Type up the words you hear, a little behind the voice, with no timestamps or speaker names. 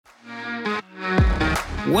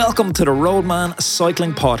Welcome to the Roadman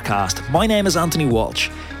Cycling Podcast. My name is Anthony Walsh.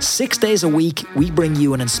 6 days a week, we bring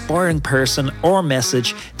you an inspiring person or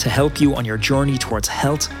message to help you on your journey towards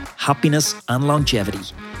health, happiness, and longevity.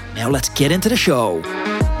 Now let's get into the show.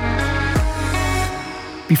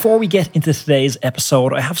 Before we get into today's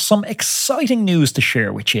episode, I have some exciting news to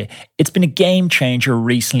share with you. It's been a game changer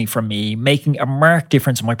recently for me, making a marked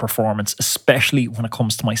difference in my performance, especially when it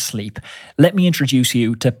comes to my sleep. Let me introduce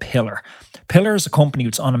you to Pillar. Pillar is a company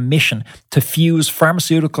that's on a mission to fuse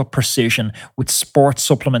pharmaceutical precision with sports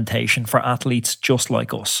supplementation for athletes just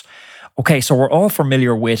like us. Okay, so we're all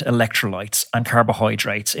familiar with electrolytes and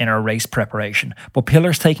carbohydrates in our race preparation, but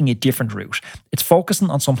Pillar's taking a different route. It's focusing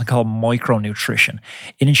on something called micronutrition.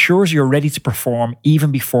 It ensures you're ready to perform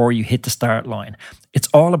even before you hit the start line. It's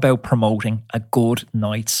all about promoting a good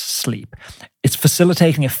night's sleep. It's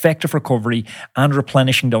facilitating effective recovery and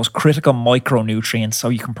replenishing those critical micronutrients so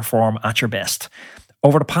you can perform at your best.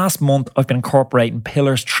 Over the past month, I've been incorporating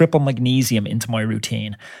Pillar's triple magnesium into my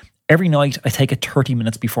routine. Every night I take it 30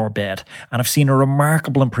 minutes before bed, and I've seen a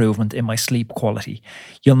remarkable improvement in my sleep quality.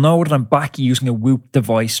 You'll know that I'm back using a Whoop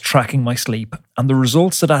device tracking my sleep, and the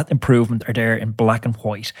results of that improvement are there in black and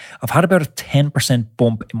white. I've had about a 10%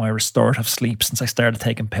 bump in my restorative sleep since I started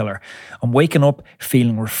taking Pillar. I'm waking up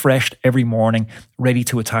feeling refreshed every morning, ready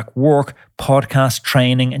to attack work, podcast,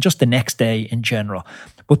 training, and just the next day in general.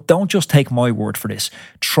 But don't just take my word for this.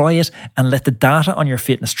 Try it and let the data on your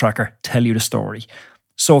fitness tracker tell you the story.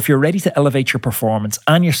 So if you're ready to elevate your performance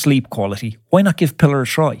and your sleep quality, why not give Pillar a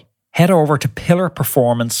try? Head over to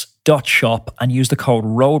pillarperformance.shop and use the code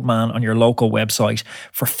ROADMAN on your local website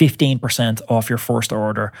for 15% off your first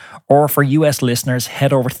order. Or for US listeners,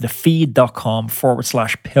 head over to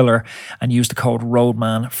thefeed.com/pillar and use the code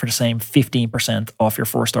ROADMAN for the same 15% off your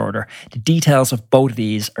first order. The details of both of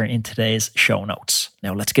these are in today's show notes.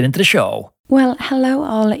 Now let's get into the show. Well, hello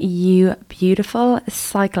all you beautiful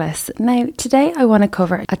cyclists. Now, today I want to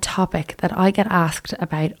cover a topic that I get asked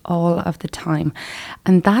about all of the time,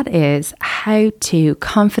 and that is how to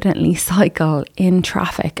confidently cycle in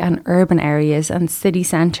traffic and urban areas and city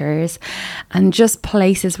centres and just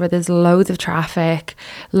places where there's loads of traffic,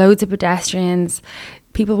 loads of pedestrians,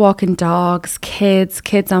 people walking dogs, kids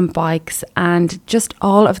on bikes, and just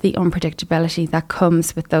all of the unpredictability that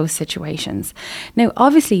comes with those situations. Now,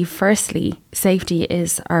 obviously, firstly, safety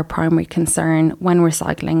is our primary concern when we're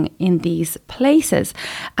cycling in these places.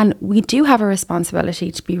 And we do have a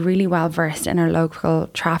responsibility to be really well versed in our local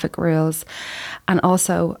traffic rules. And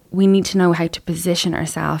also, we need to know how to position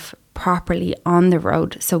ourselves properly on the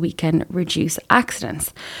road so we can reduce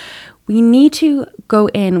accidents. We need to go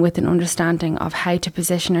in with an understanding of how to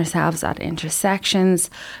position ourselves at intersections,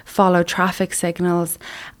 follow traffic signals,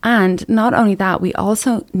 and not only that, we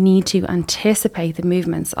also need to anticipate the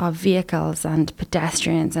movements of vehicles and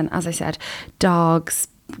pedestrians and, as I said, dogs,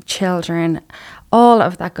 children, all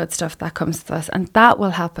of that good stuff that comes with us, and that will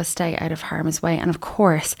help us stay out of harm's way and, of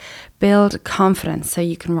course, build confidence so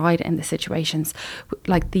you can ride in the situations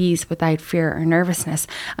like these without fear or nervousness.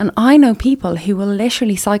 And I know people who will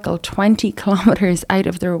literally cycle 20 kilometers out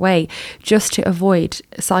of their way just to avoid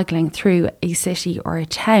cycling through a city or a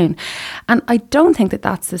town. And I don't think that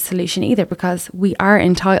that's the solution either, because we are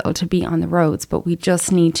entitled to be on the roads, but we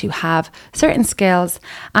just need to have certain skills.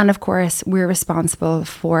 And of course, we're responsible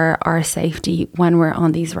for our safety when we're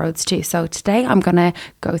on these roads too. So today I'm going to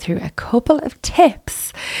go through a couple of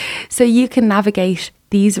tips so you can navigate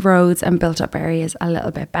these roads and built up areas a little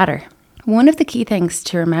bit better. One of the key things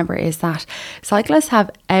to remember is that cyclists have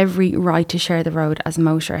every right to share the road as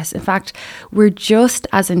motorists. In fact, we're just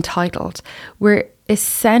as entitled. We're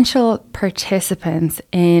essential participants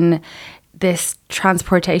in this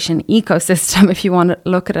transportation ecosystem, if you want to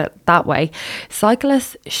look at it that way.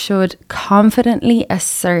 Cyclists should confidently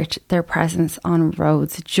assert their presence on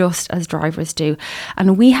roads just as drivers do.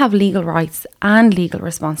 And we have legal rights and legal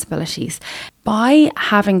responsibilities. By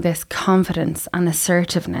having this confidence and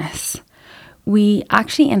assertiveness, we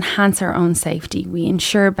actually enhance our own safety, we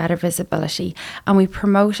ensure better visibility, and we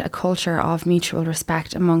promote a culture of mutual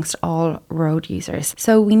respect amongst all road users.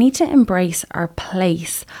 So we need to embrace our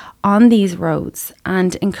place on these roads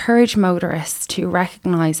and encourage motorists to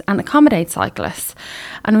recognise and accommodate cyclists.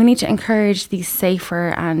 And we need to encourage these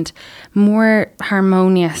safer and more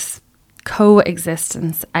harmonious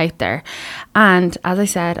coexistence out there. And as I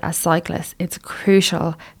said, as cyclists, it's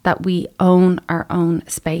crucial that we own our own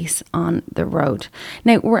space on the road.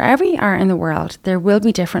 Now, wherever you are in the world, there will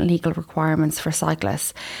be different legal requirements for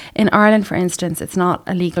cyclists. In Ireland, for instance, it's not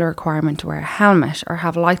a legal requirement to wear a helmet or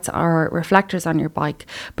have lights or reflectors on your bike,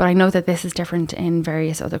 but I know that this is different in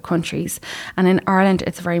various other countries. And in Ireland,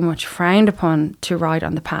 it's very much frowned upon to ride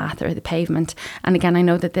on the path or the pavement. And again, I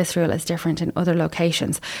know that this rule is different in other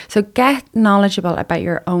locations. So get knowledgeable about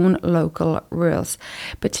your own local rules.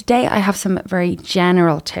 But today I have some very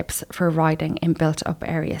general tips for riding in built up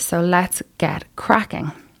areas. So let's get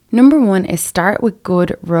cracking. Number one is start with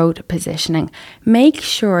good road positioning. Make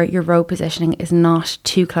sure your road positioning is not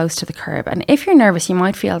too close to the curb. And if you're nervous, you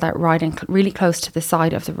might feel that riding really close to the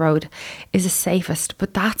side of the road is the safest,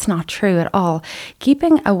 but that's not true at all.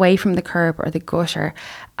 Keeping away from the curb or the gutter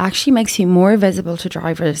actually makes you more visible to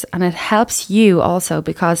drivers, and it helps you also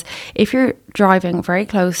because if you're driving very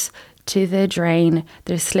close to the drain,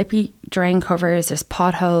 there's slippy drain covers, there's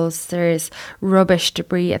potholes, there's rubbish,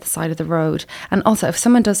 debris at the side of the road. And also, if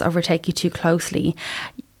someone does overtake you too closely,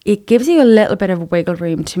 it gives you a little bit of wiggle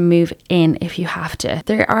room to move in if you have to.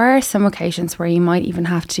 There are some occasions where you might even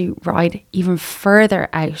have to ride even further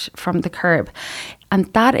out from the curb. And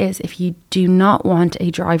that is if you do not want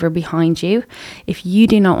a driver behind you, if you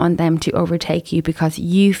do not want them to overtake you because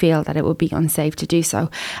you feel that it would be unsafe to do so.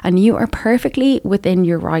 And you are perfectly within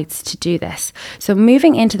your rights to do this. So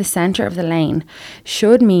moving into the centre of the lane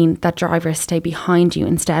should mean that drivers stay behind you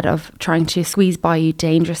instead of trying to squeeze by you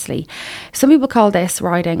dangerously. Some people call this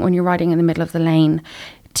riding, when you're riding in the middle of the lane,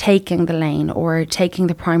 taking the lane or taking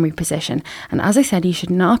the primary position. And as I said, you should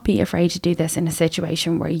not be afraid to do this in a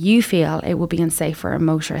situation where you feel it will be unsafe for a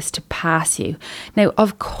motorist to pass you. Now,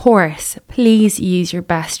 of course, please use your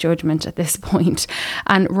best judgment at this point.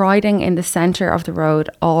 And riding in the centre of the road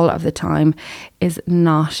all of the time is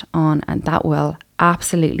not on, and that will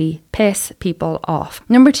absolutely piss people off.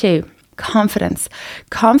 Number two, confidence.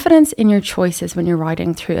 Confidence in your choices when you're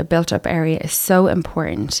riding through a built up area is so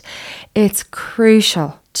important. It's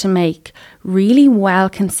crucial to make really well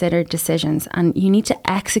considered decisions, and you need to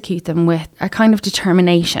execute them with a kind of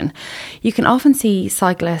determination. You can often see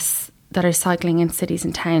cyclists that are cycling in cities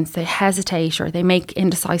and towns, they hesitate or they make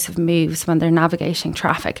indecisive moves when they're navigating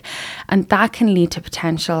traffic, and that can lead to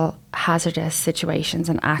potential hazardous situations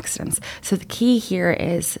and accidents. So the key here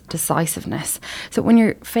is decisiveness. So when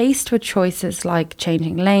you're faced with choices like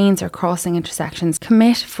changing lanes or crossing intersections,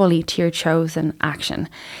 commit fully to your chosen action.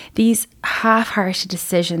 These half-hearted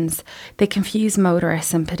decisions, they confuse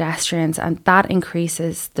motorists and pedestrians, and that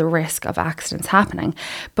increases the risk of accidents happening.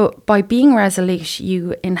 But by being resolute,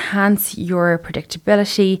 you enhance your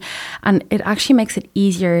predictability, and it actually makes it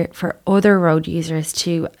easier for other road users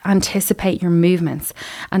to anticipate your movements,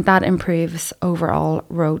 and that improves overall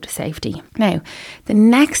road safety. Now, the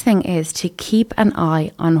next thing is to keep an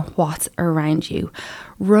eye on what's around you.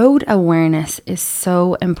 Road awareness is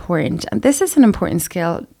so important, and this is an important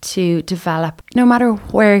skill to develop no matter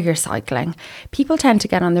where you're cycling. People tend to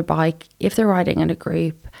get on their bike if they're riding in a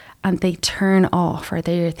group and they turn off, or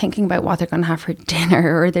they're thinking about what they're going to have for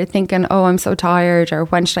dinner, or they're thinking, oh, I'm so tired, or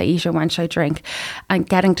when should I eat, or when should I drink, and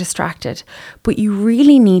getting distracted. But you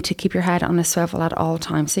really need to keep your head on a swivel at all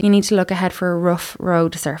times. So you need to look ahead for rough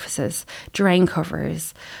road surfaces, drain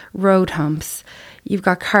covers, road humps. You've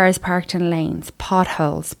got cars parked in lanes,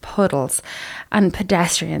 potholes, puddles, and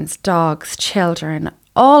pedestrians, dogs, children,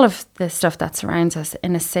 all of the stuff that surrounds us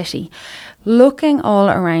in a city. Looking all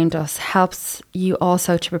around us helps you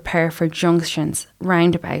also to prepare for junctions,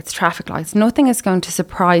 roundabouts, traffic lights. Nothing is going to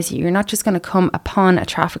surprise you. You're not just going to come upon a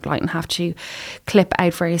traffic light and have to clip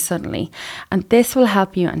out very suddenly. And this will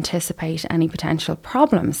help you anticipate any potential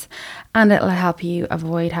problems. And it'll help you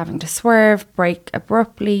avoid having to swerve, brake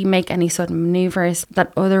abruptly, make any sudden manoeuvres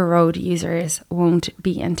that other road users won't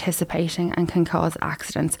be anticipating and can cause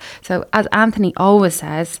accidents. So as Anthony always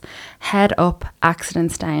says, head up,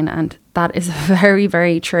 accidents down, and that is very,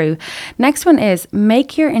 very true. Next one is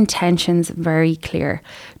make your intentions very clear.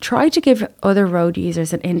 Try to give other road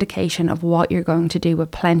users an indication of what you're going to do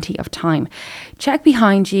with plenty of time. Check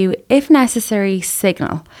behind you, if necessary,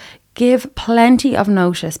 signal. Give plenty of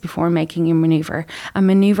notice before making your manoeuvre, and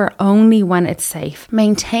manoeuvre only when it's safe.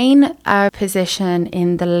 Maintain a position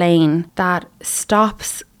in the lane that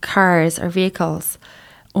stops cars or vehicles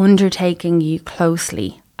undertaking you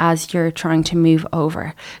closely as you're trying to move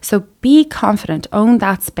over. So be confident, own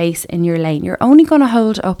that space in your lane. You're only going to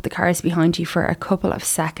hold up the cars behind you for a couple of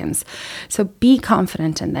seconds. So be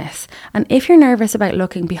confident in this. And if you're nervous about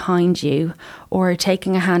looking behind you or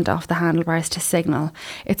taking a hand off the handlebars to signal,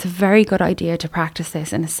 it's a very good idea to practice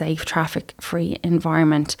this in a safe, traffic-free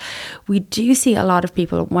environment. We do see a lot of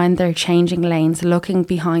people when they're changing lanes looking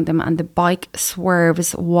behind them and the bike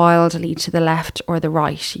swerves wildly to the left or the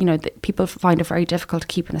right. You know, people find it very difficult to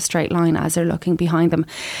keep in a straight line as they're looking behind them.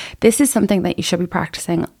 This is something that you should be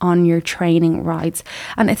practicing on your training rides.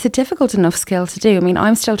 And it's a difficult enough skill to do. I mean,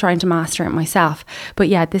 I'm still trying to master it myself. But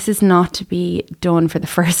yeah, this is not to be done for the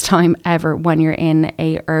first time ever when you're in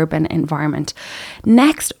a urban environment.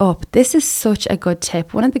 Next up, this is such a good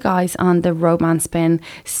tip. One of the guys on the Roadman Spin,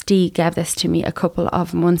 Steve, gave this to me a couple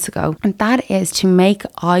of months ago. And that is to make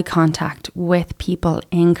eye contact with people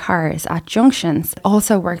in cars at junctions. It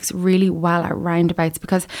also works really well at roundabouts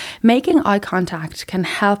because making eye contact can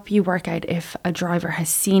help you work out if a driver has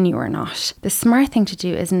seen you or not. The smart thing to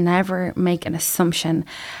do is never make an assumption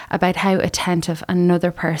about how attentive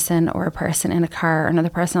another person or a person in a car or another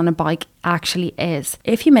person on a bike actually is.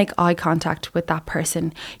 If you make eye contact with that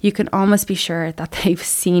person, you can almost be sure that they've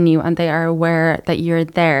seen you and they are aware that you're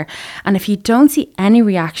there. And if you don't see any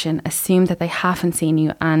reaction, assume that they haven't seen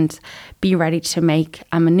you and be ready to make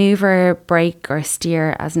a maneuver, brake or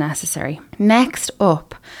steer as necessary. Next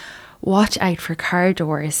up, watch out for car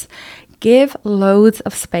doors. Give loads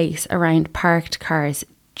of space around parked cars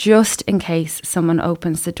just in case someone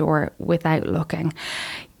opens the door without looking.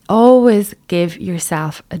 Always give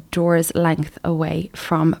yourself a door's length away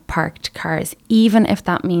from parked cars, even if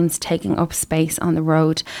that means taking up space on the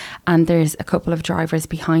road and there's a couple of drivers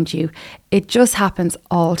behind you. It just happens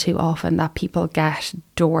all too often that people get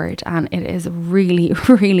doored, and it is really,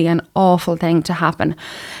 really an awful thing to happen.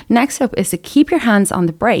 Next up is to keep your hands on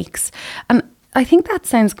the brakes. And I think that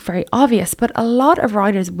sounds very obvious, but a lot of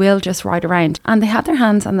riders will just ride around and they have their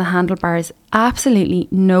hands on the handlebars absolutely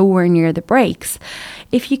nowhere near the brakes.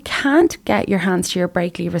 If you can't get your hands to your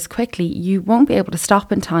brake levers quickly, you won't be able to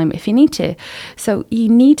stop in time if you need to. So you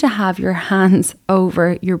need to have your hands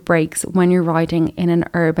over your brakes when you're riding in an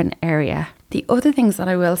urban area. The other things that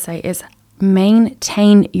I will say is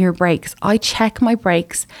maintain your brakes. I check my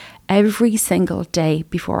brakes every single day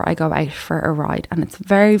before I go out for a ride, and it's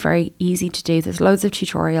very, very easy to do. There's loads of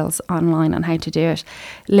tutorials online on how to do it.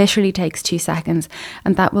 Literally takes 2 seconds,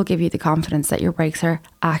 and that will give you the confidence that your brakes are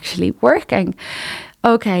actually working.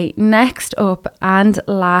 Okay, next up and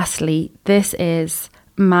lastly, this is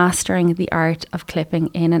mastering the art of clipping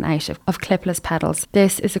in and out of clipless pedals.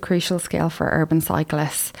 This is a crucial skill for urban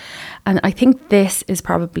cyclists. And I think this is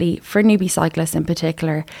probably, for newbie cyclists in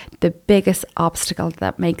particular, the biggest obstacle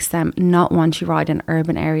that makes them not want to ride in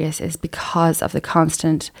urban areas is because of the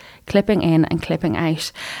constant clipping in and clipping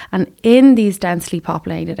out. And in these densely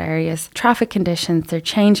populated areas, traffic conditions, they're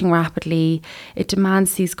changing rapidly. It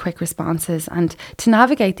demands these quick responses. And to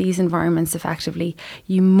navigate these environments effectively,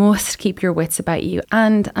 you must keep your wits about you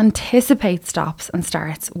and anticipate stops and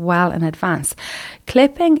starts well in advance.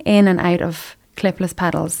 Clipping in and out of clipless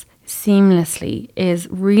pedals seamlessly is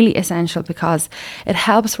really essential because it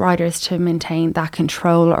helps riders to maintain that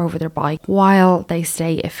control over their bike while they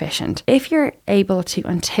stay efficient. If you're able to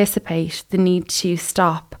anticipate the need to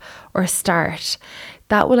stop or start,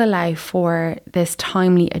 that will allow for this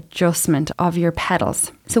timely adjustment of your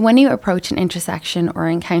pedals. So when you approach an intersection or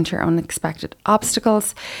encounter unexpected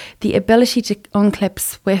obstacles, the ability to unclip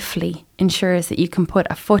swiftly ensures that you can put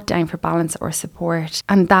a foot down for balance or support,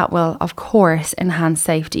 and that will, of course, enhance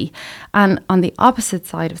safety. And on the opposite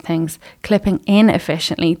side of things, clipping in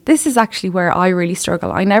efficiently, this is actually where I really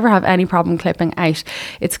struggle. I never have any problem clipping out.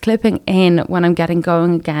 It's clipping in when I'm getting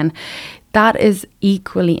going again. That is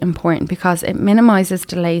equally important because it minimises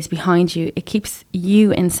delays behind you. It keeps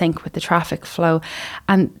you in sync with the traffic flow.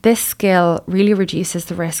 And this skill really reduces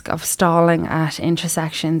the risk of stalling at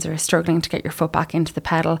intersections or struggling to get your foot back into the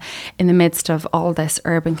pedal in the midst of all this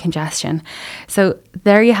urban congestion. So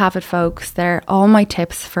there you have it, folks. They're all my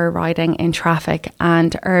tips for riding in traffic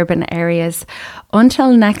and urban areas.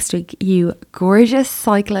 Until next week, you gorgeous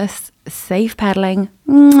cyclists, safe pedaling.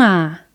 Mwah.